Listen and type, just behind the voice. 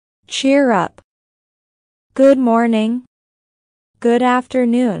Cheer up. Good morning. Good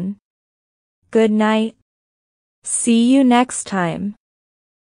afternoon. Good night. See you next time.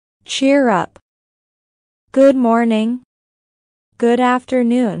 Cheer up. Good morning. Good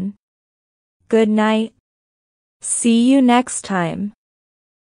afternoon. Good night. See you next time.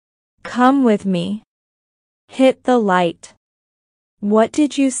 Come with me. Hit the light. What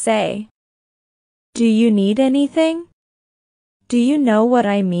did you say? Do you need anything? Do you know what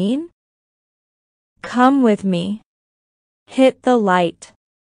I mean? Come with me. Hit the light.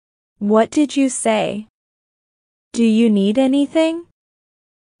 What did you say? Do you need anything?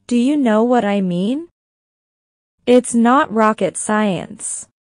 Do you know what I mean? It's not rocket science.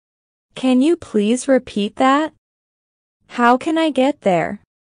 Can you please repeat that? How can I get there?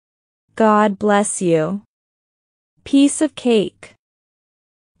 God bless you. Piece of cake.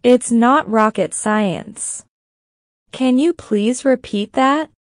 It's not rocket science. Can you please repeat that?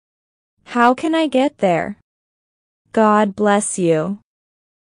 How can I get there? God bless you.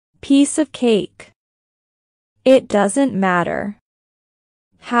 Piece of cake. It doesn't matter.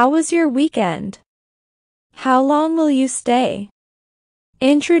 How was your weekend? How long will you stay?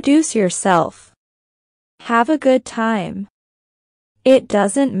 Introduce yourself. Have a good time. It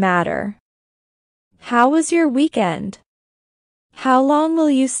doesn't matter. How was your weekend? How long will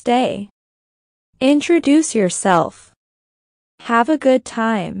you stay? Introduce yourself. Have a good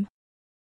time.